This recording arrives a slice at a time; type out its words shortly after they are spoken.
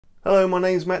Hello, my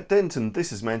name's Matt Denton,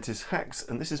 this is Mantis Hacks,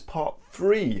 and this is part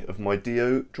 3 of my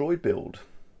Dio Droid build.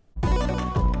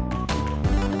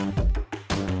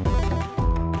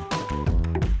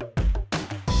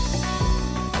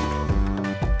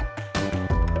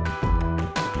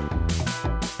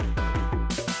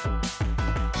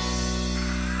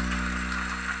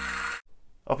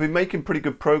 I've been making pretty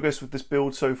good progress with this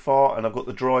build so far, and I've got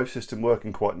the drive system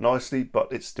working quite nicely,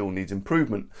 but it still needs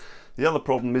improvement. The other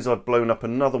problem is I've blown up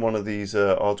another one of these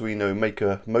Arduino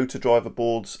Maker motor driver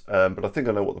boards, but I think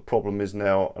I know what the problem is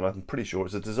now, and I'm pretty sure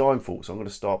it's a design fault, so I'm going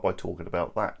to start by talking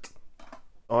about that.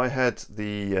 I had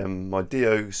the my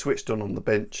Dio switched on the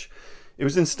bench. It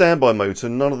was in standby mode, so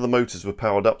none of the motors were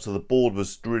powered up, so the board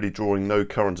was really drawing no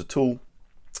current at all.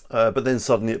 But then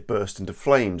suddenly it burst into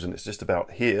flames, and it's just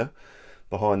about here,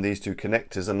 behind these two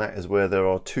connectors, and that is where there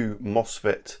are two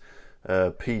MOSFET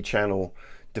P-channel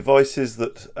devices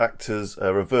that act as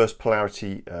a reverse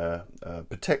polarity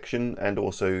protection and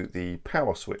also the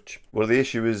power switch. Well, the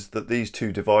issue is that these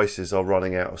two devices are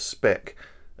running out of spec,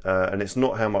 and it's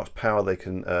not how much power they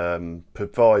can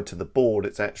provide to the board,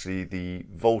 it's actually the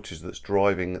voltage that's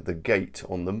driving the gate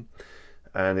on them.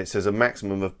 And it says a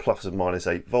maximum of plus or minus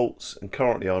 8 volts, and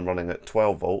currently I'm running at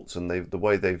 12 volts, and the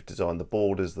way they've designed the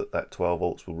board is that 12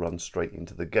 volts will run straight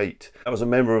into the gate. I was a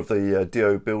member of the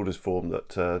Dio Builders Forum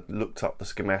that looked up the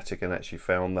schematic and actually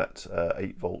found that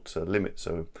 8 volt limit,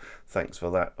 so thanks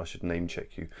for that. I should name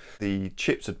check you. The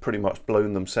chips had pretty much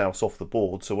blown themselves off the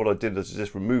board, so what I did is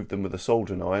just removed them with a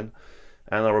soldering iron,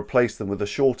 and I replaced them with a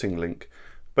shorting link.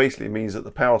 Basically it means that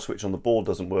the power switch on the board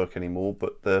doesn't work anymore,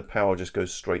 but the power just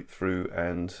goes straight through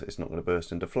and it's not going to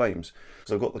burst into flames.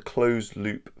 So I've got the closed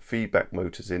loop feedback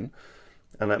motors in,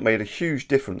 and that made a huge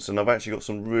difference, and I've actually got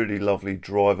some really lovely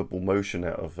drivable motion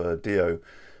out of Dio.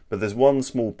 But there's one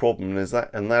small problem,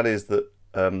 and that is that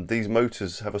these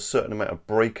motors have a certain amount of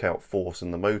breakout force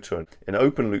in the motor. In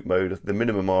open loop mode the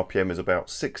minimum RPM is about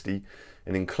 60,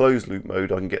 and in closed loop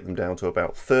mode I can get them down to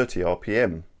about 30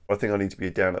 RPM. I think I need to be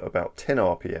down at about 10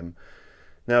 RPM.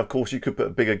 Now, of course, you could put a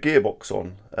bigger gearbox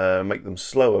on, make them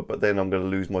slower, but then I'm going to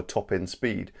lose my top end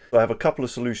speed. So I have a couple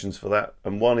of solutions for that,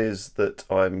 and one is that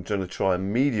I'm going to try a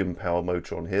medium power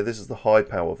motor on here. This is the high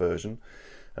power version,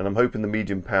 and I'm hoping the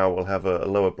medium power will have a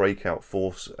lower breakout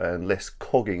force and less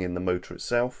cogging in the motor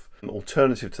itself. An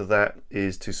alternative to that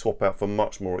is to swap out for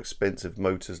much more expensive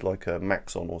motors like a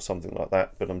Maxon or something like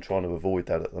that, but I'm trying to avoid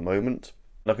that at the moment.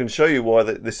 And I can show you why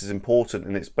this is important,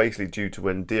 and it's basically due to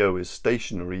when Dio is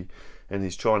stationary and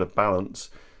he's trying to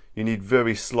balance, you need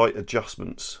very slight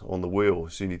adjustments on the wheel,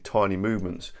 so you need tiny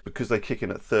movements. Because they kick in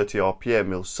at 30 RPM,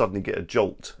 he'll suddenly get a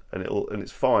jolt, and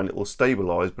it's fine, it will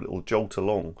stabilize, but it will jolt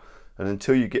along. And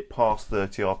until you get past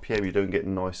 30 RPM, you don't get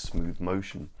nice smooth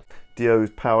motion. Dio is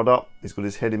powered up, he's got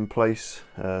his head in place,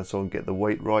 so I can get the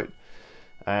weight right.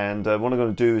 And what I'm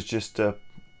going to do is just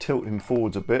tilt him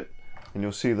forwards a bit, and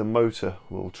you'll see the motor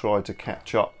will try to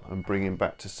catch up and bring him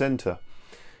back to center.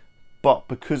 But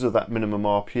because of that minimum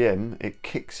RPM, it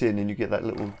kicks in and you get that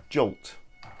little jolt,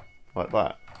 like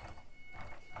that.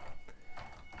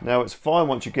 Now it's fine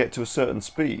once you get to a certain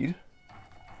speed,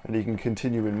 and you can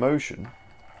continue in motion.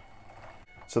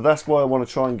 So that's why I want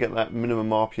to try and get that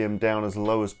minimum RPM down as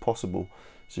low as possible,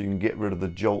 so you can get rid of the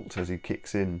jolt as he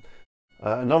kicks in.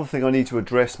 Another thing I need to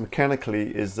address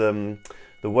mechanically is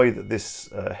the way that this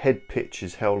head pitch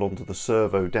is held onto the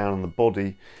servo down on the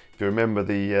body. If you remember,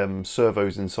 the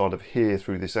servo's inside of here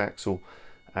through this axle,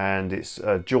 and it's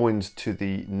joined to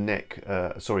the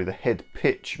the head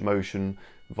pitch motion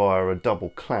via a double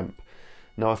clamp.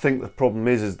 Now I think the problem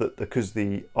is that because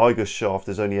the IGUS shaft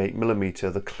is only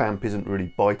 8mm, the clamp isn't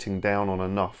really biting down on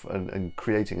enough and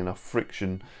creating enough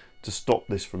friction to stop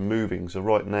this from moving. So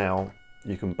right now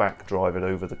you can back drive it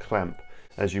over the clamp.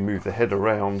 As you move the head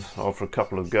around, after a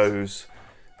couple of goes,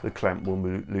 the clamp will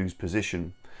lose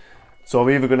position. So I'm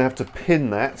either going to have to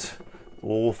pin that,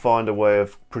 or find a way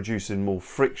of producing more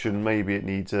friction. Maybe it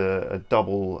needs a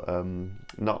double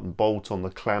nut and bolt on the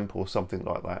clamp or something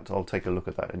like that. I'll take a look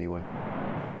at that anyway.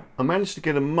 I managed to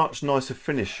get a much nicer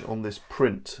finish on this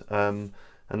print, and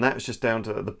that's just down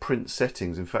to the print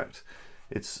settings. In fact,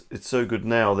 it's so good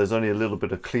now, there's only a little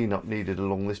bit of cleanup needed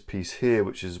along this piece here,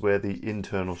 which is where the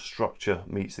internal structure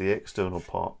meets the external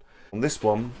part. On this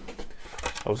one,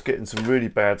 I was getting some really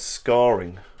bad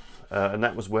scarring, and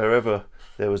that was wherever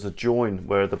there was a join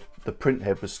where the print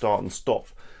head would start and stop.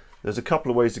 There's a couple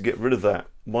of ways to get rid of that.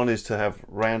 One is to have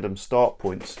random start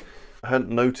points. I hadn't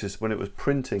noticed when it was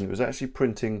printing, it was actually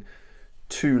printing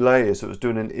 2 layers, so it was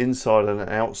doing an inside and an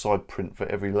outside print for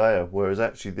every layer, whereas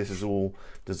actually this is all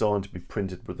designed to be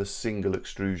printed with a single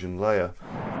extrusion layer.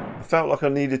 I felt like I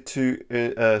needed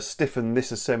to stiffen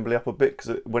this assembly up a bit,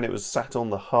 because when it was sat on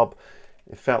the hub,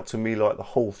 it felt to me like the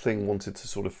whole thing wanted to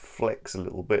sort of flex a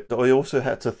little bit. I also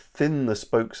had to thin the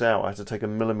spokes out. I had to take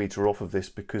 1 millimeter off of this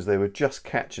because they were just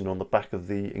catching on the back of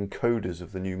the encoders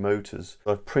of the new motors.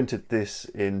 I've printed this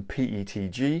in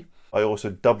PETG. I also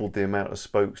doubled the amount of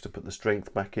spokes to put the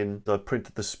strength back in. I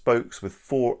printed the spokes with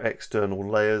 4 external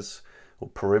layers or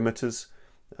perimeters.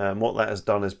 What that has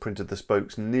done is printed the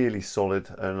spokes nearly solid,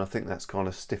 and I think that's kind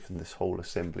of stiffened this whole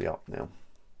assembly up now.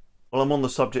 While I'm on the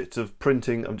subject of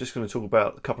printing, I'm just going to talk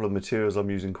about a couple of materials I'm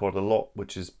using quite a lot,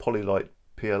 which is Polylite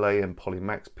PLA and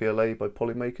Polymax PLA by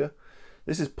Polymaker.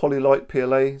 This is Polylite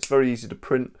PLA. It's very easy to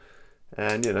print,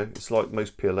 and you know, it's like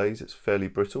most PLAs, it's fairly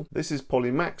brittle. This is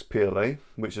Polymax PLA,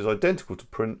 which is identical to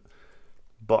print,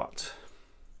 but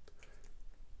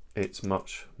it's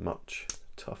much, much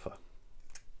tougher.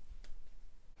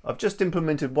 I've just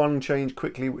implemented one change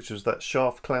quickly, which was that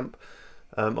shaft clamp.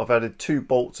 I've added 2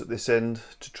 bolts at this end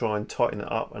to try and tighten it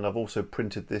up, and I've also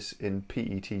printed this in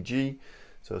PETG,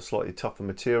 so a slightly tougher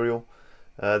material.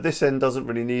 This end doesn't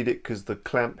really need it because the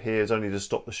clamp here is only to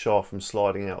stop the shaft from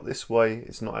sliding out this way.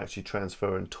 It's not actually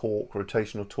transferring torque,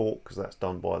 rotational torque, because that's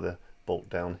done by the bolt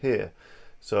down here.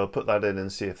 So I'll put that in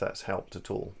and see if that's helped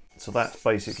at all. So that's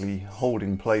basically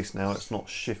holding place now, it's not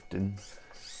shifting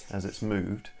as it's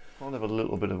moved. I'll have a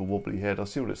little bit of a wobbly head. I'll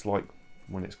see what it's like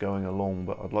when it's going along,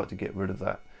 but I'd like to get rid of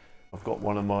that. I've got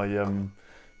one of my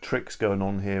tricks going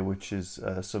on here, which is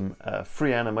some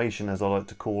free animation, as I like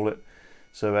to call it.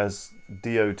 So as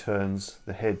DO turns,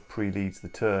 the head pre-leads the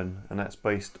turn, and that's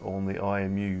based on the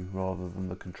IMU rather than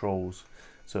the controls.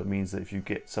 So it means that if you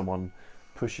get someone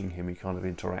pushing him, he kind of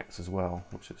interacts as well,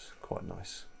 which is quite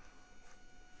nice.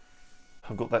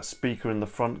 I've got that speaker in the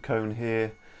front cone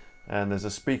here, and there's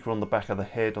a speaker on the back of the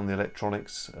head on the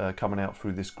electronics coming out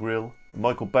through this grill.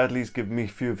 Michael Baddeley's given me a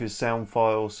few of his sound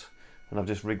files, and I've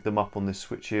just rigged them up on this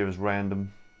switch here as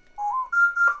random.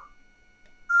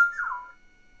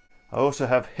 I also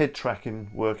have head tracking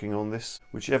working on this.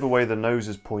 Whichever way the nose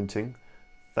is pointing,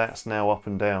 that's now up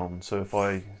and down. So if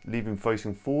I leave him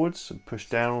facing forwards and push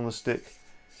down on the stick,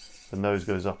 the nose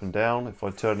goes up and down. If I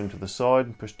turn him to the side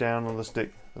and push down on the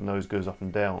stick, the nose goes up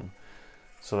and down.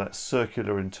 So that's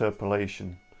circular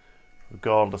interpolation.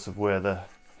 Regardless of where the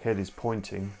head is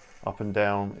pointing, up and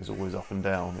down is always up and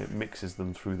down. It mixes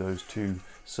them through those 2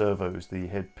 servos, the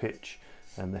head pitch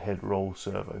and the head roll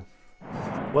servo.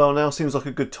 Well, now seems like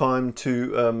a good time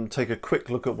to take a quick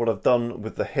look at what I've done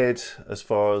with the head as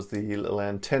far as the little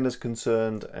antenna is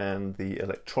concerned and the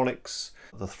electronics.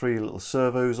 The 3 little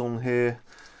servos on here,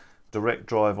 direct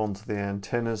drive onto the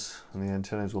antennas, and the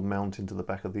antennas will mount into the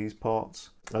back of these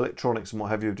parts. Electronics and what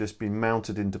have you have just been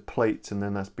mounted into plates, and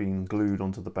then that's been glued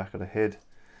onto the back of the head.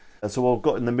 So what I've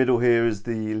got in the middle here is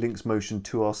the Lynmotion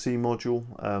 2RC module.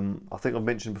 I think I've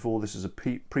mentioned before, this is a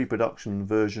pre-production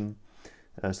version,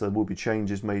 so there will be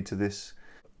changes made to this.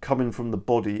 Coming from the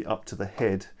body up to the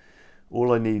head,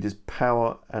 all I need is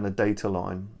power and a data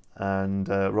line, and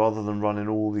rather than running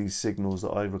all these signals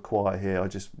that I require here, I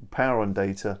just power and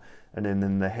data, and then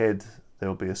in the head there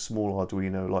will be a small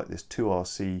Arduino like this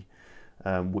 2RC,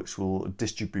 which will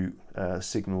distribute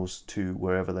signals to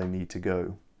wherever they need to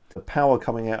go. The power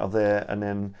coming out of there, and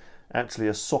then actually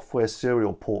a software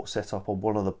serial port set up on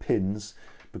one of the pins,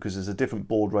 because there's a different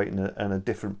baud rate and a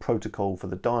different protocol for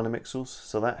the Dynamixels,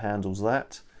 so that handles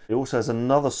that. It also has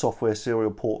another software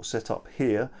serial port set up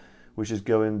here, which is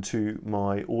going to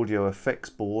my audio effects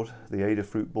board, the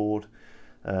Adafruit board,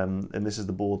 and this is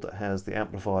the board that has the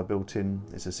amplifier built in.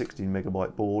 It's a 16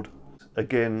 megabyte board.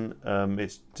 Again,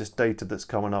 it's just data that's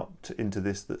coming up into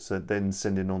this that's then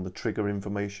sending on the trigger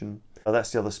information.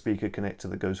 That's the other speaker connector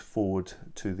that goes forward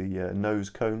to the nose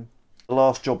cone. The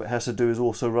last job it has to do is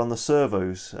also run the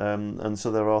servos, and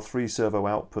so there are 3 servo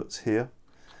outputs here.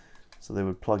 So they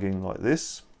would plug in like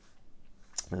this,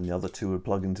 and the other 2 would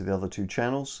plug into the other 2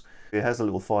 channels. It has a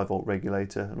little 5-volt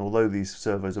regulator, and although these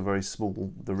servos are very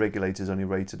small, the regulator is only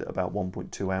rated at about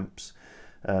 1.2 amps.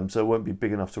 So it won't be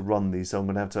big enough to run these, so I'm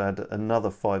going to have to add another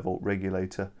 5-volt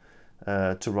regulator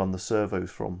to run the servos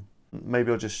from.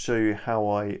 Maybe I'll just show you how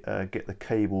I get the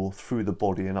cable through the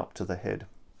body and up to the head.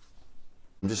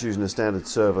 I'm just using a standard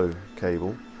servo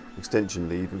cable, extension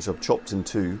lead, which I've chopped in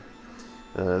 2.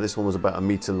 This one was about 1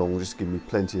 meter long, just to give me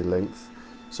plenty of length.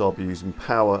 So I'll be using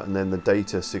power and then the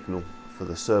data signal for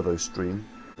the servo stream.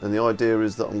 And the idea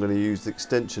is that I'm going to use the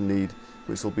extension lead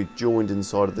which will be joined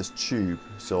inside of this tube.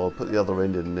 So I'll put the other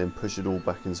end in and then push it all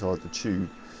back inside the tube.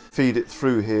 Feed it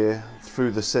through here,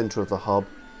 through the centre of the hub,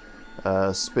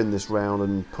 spin this round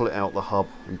and pull it out the hub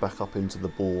and back up into the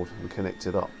board and connect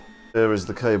it up. There is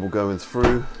the cable going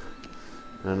through,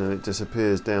 and then it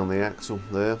disappears down the axle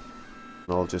there.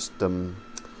 And I'll just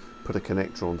put a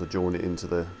connector on to join it into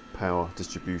the power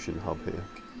distribution hub here.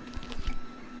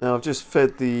 Now I've just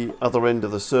fed the other end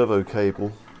of the servo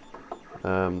cable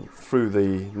through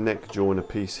the neck joiner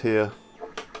piece here,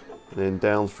 and then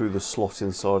down through the slot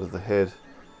inside of the head,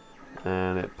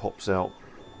 and it pops out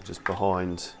just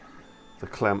behind the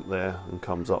clamp there and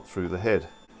comes up through the head.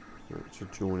 That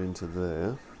should join into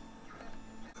there.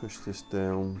 Push this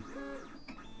down,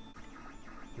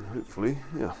 and hopefully,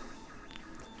 yeah.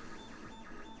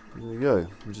 There we go.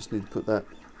 We just need to put that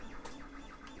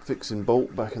fixing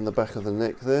bolt back in the back of the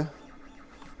neck there,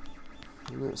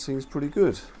 and that seems pretty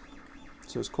good.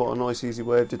 So it's quite a nice easy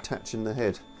way of detaching the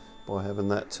head by having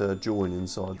that join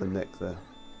inside the neck there.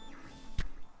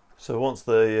 So once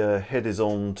the head is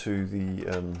on to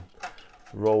the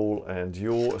roll and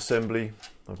yaw assembly,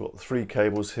 I've got 3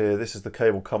 cables here. This is the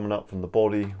cable coming up from the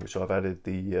body, which I've added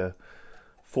the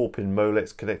 4-pin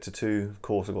Molex connector to. Of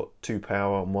course I've got 2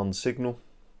 power and 1 signal.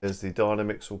 There's the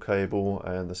Dynamixel cable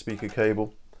and the speaker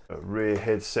cable. A rear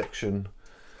head section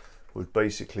would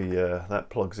basically, that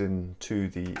plugs into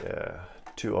the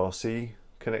 2RC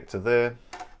connector there,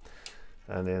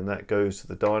 and then that goes to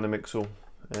the Dynamixel,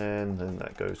 and then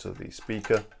that goes to the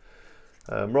speaker.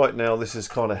 Right now this is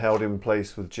kind of held in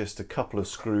place with just a couple of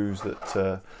screws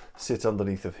that sit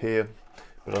underneath of here,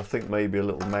 but I think maybe a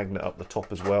little magnet up the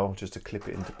top as well, just to clip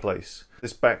it into place.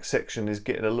 This back section is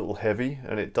getting a little heavy,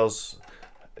 and it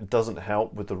doesn't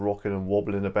help with the rocking and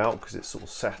wobbling about because it's sort of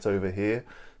sat over here,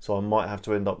 so I might have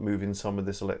to end up moving some of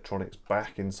this electronics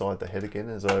back inside the head again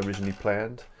as I originally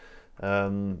planned,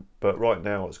 but right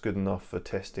now it's good enough for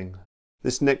testing.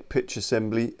 This neck pitch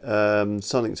assembly,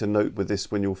 something to note with this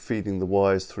when you're feeding the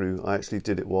wires through, I actually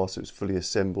did it whilst it was fully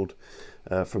assembled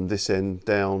from this end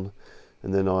down,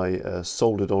 and then I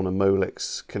soldered on a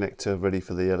Molex connector ready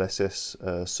for the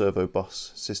LSS servo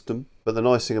bus system. But the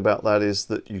nice thing about that is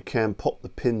that you can pop the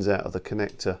pins out of the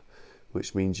connector,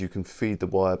 which means you can feed the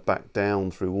wire back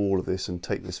down through all of this and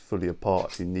take this fully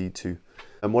apart if you need to.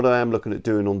 And what I am looking at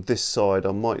doing on this side,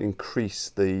 I might increase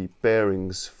the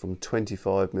bearings from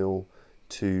 25mm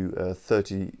to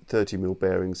 30mm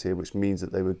bearings here, which means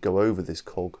that they would go over this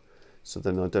cog, so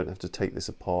then I don't have to take this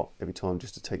apart every time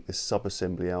just to take this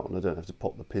sub-assembly out, and I don't have to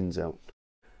pop the pins out.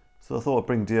 So I thought I'd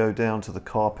bring Dio down to the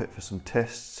carpet for some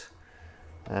tests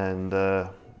and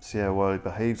see how well it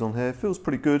behaves on here. It feels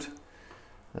pretty good.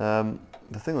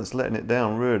 The thing that's letting it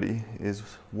down really is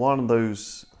one of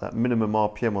those, that minimum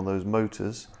RPM on those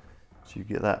motors, so you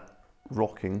get that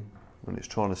rocking when it's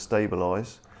trying to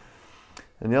stabilise.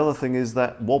 And the other thing is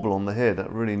that wobble on the head,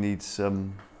 that really needs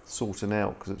sorting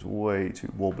out because it's way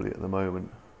too wobbly at the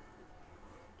moment.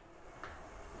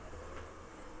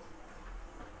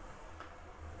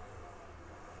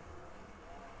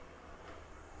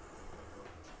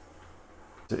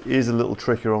 It is a little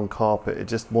trickier on carpet, it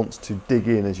just wants to dig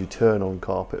in as you turn on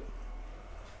carpet.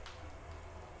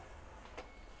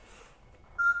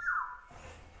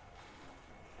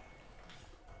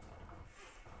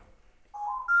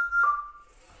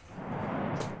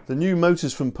 The new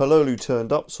motors from Pololou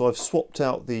turned up, so I've swapped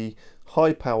out the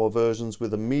high power versions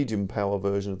with a medium power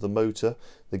version of the motor.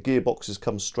 The gearboxes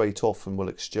come straight off and will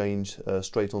exchange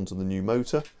straight onto the new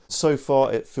motor. So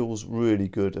far it feels really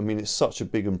good. I mean, it's such a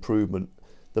big improvement.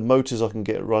 The motors I can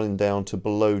get running down to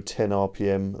below 10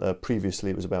 RPM. Previously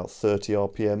it was about 30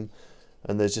 RPM,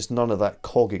 and there's just none of that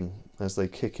cogging as they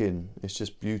kick in. It's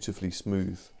just beautifully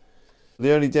smooth.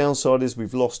 The only downside is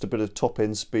we've lost a bit of top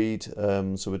end speed,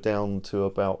 so we're down to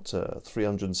about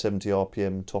 370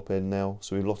 RPM top end now,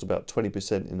 so we've lost about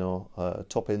 20% in our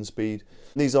top end speed.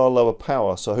 These are lower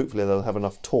power, so hopefully they'll have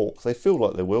enough torque. They feel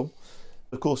like they will.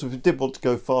 Of course, if we did want to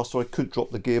go faster, I could drop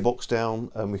the gearbox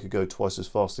down and we could go twice as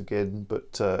fast again,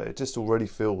 but it just already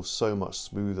feels so much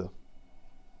smoother.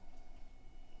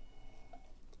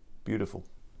 Beautiful.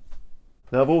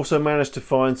 Now I've also managed to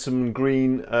find some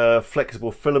green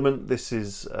flexible filament. This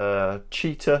is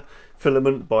Cheetah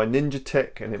filament by Ninja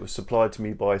Tech, and it was supplied to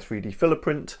me by 3D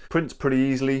Filaprint. Prints pretty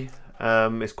easily.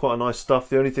 It's quite a nice stuff.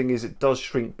 The only thing is it does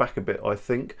shrink back a bit, I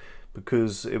think,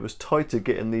 because it was tighter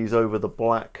getting these over the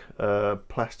black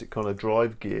plastic kind of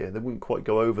drive gear. They wouldn't quite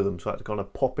go over them, so I had to kind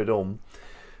of pop it on.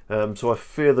 So I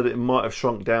fear that it might have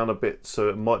shrunk down a bit, so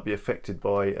it might be affected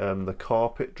by the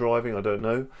carpet driving, I don't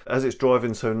know. As it's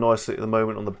driving so nicely at the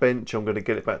moment on the bench, I'm going to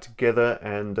get it back together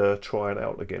and try it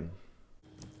out again.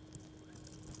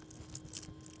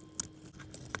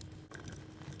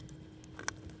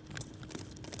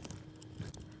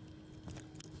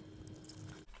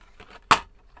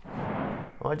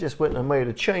 I just went and made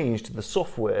a change to the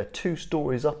software 2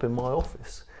 stories up in my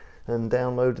office and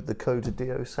downloaded the code to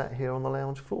DO sat here on the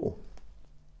lounge floor.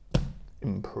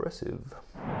 Impressive.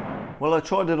 Well, I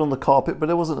tried it on the carpet, but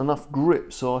there wasn't enough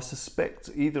grip, so I suspect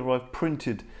either I've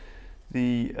printed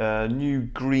the new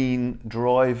green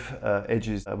drive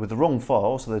edges with the wrong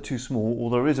file, so they're too small, or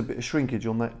there is a bit of shrinkage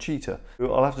on that cheater.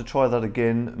 I'll have to try that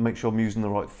again, make sure I'm using the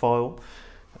right file.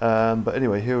 But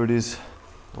anyway, here it is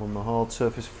on the hard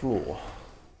surface floor.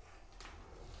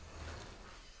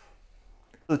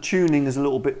 The tuning is a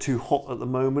little bit too hot at the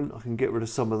moment. I can get rid of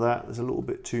some of that. There's a little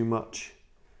bit too much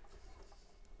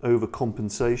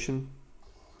overcompensation.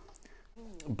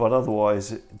 But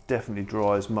otherwise it definitely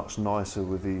dries much nicer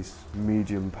with these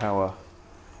medium power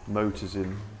motors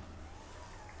in.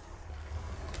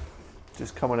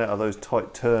 Just coming out of those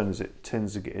tight turns, it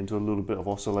tends to get into a little bit of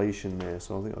oscillation there,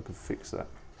 so I think I can fix that.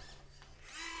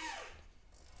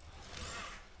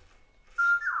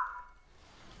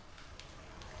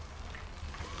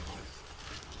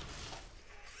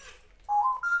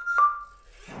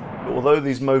 Although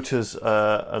these motors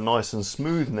are nice and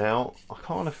smooth now, I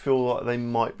kind of feel like they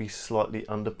might be slightly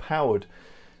underpowered,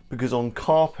 because on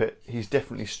carpet he's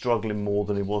definitely struggling more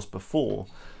than he was before.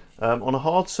 On a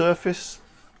hard surface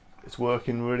it's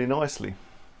working really nicely,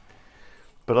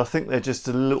 but I think they're just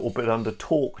a little bit under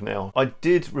torque now. I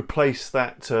did replace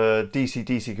that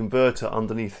DC-DC converter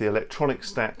underneath the electronic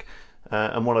stack,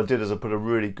 and what I did is I put a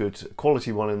really good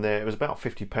quality one in there. It was about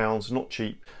 £50, not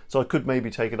cheap, so I could maybe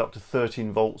take it up to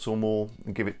 13 volts or more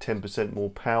and give it 10% more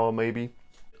power maybe.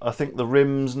 I think the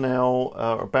rims now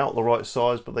are about the right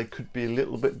size, but they could be a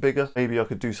little bit bigger. Maybe I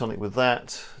could do something with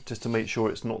that just to make sure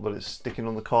it's not that it's sticking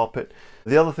on the carpet.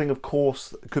 The other thing, of course,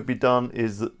 that could be done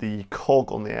is that the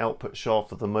cog on the output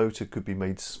shaft of the motor could be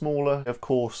made smaller. Of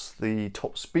course, the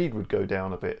top speed would go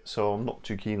down a bit, so I'm not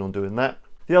too keen on doing that.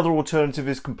 The other alternative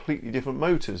is completely different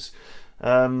motors,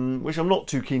 which I'm not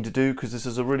too keen to do because this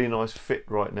is a really nice fit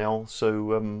right now,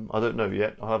 so I don't know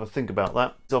yet. I'll have a think about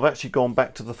that. So I've actually gone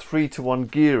back to the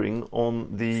 3-to-1 gearing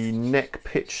on the neck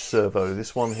pitch servo,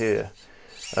 this one here.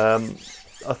 I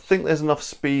think there's enough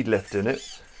speed left in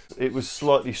it. It was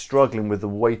slightly struggling with the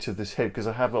weight of this head because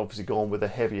I have obviously gone with a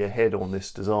heavier head on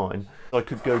this design. I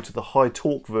could go to the high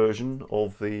torque version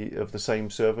of the same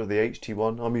servo, the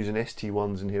HT1. I'm using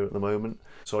ST1s in here at the moment.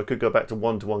 So I could go back to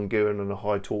 1-to-1 gearing and a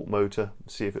high torque motor and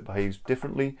see if it behaves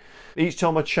differently. Each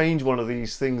time I change one of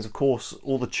these things, of course,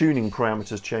 all the tuning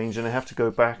parameters change and I have to go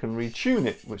back and retune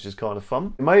it, which is kind of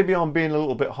fun. Maybe I'm being a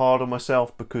little bit hard on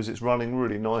myself because it's running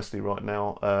really nicely right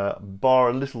now, bar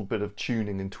a little bit of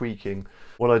tuning and tweaking.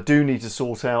 What I do need to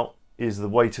sort out is the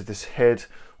weight of this head.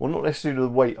 Well, not necessarily the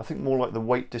weight, I think more like the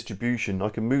weight distribution. I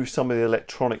can move some of the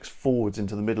electronics forwards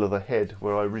into the middle of the head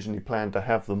where I originally planned to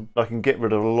have them. I can get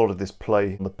rid of a lot of this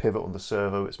play on the pivot on the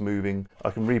servo, it's moving.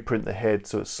 I can reprint the head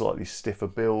so it's slightly stiffer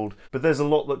build. But there's a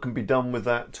lot that can be done with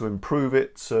that to improve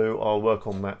it, so I'll work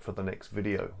on that for the next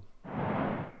video.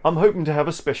 I'm hoping to have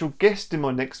a special guest in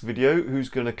my next video who's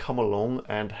going to come along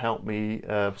and help me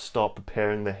start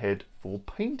preparing the head for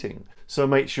painting. So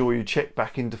make sure you check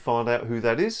back in to find out who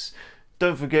that is.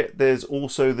 Don't forget there's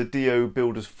also the DO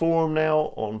Builders Forum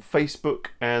now on Facebook,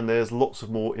 and there's lots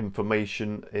of more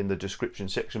information in the description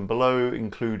section below,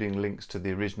 including links to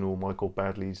the original Michael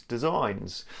Baddeley's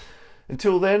designs.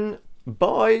 Until then,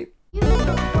 bye! All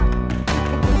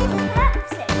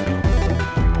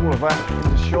of that in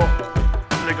the shop.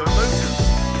 Lego motor.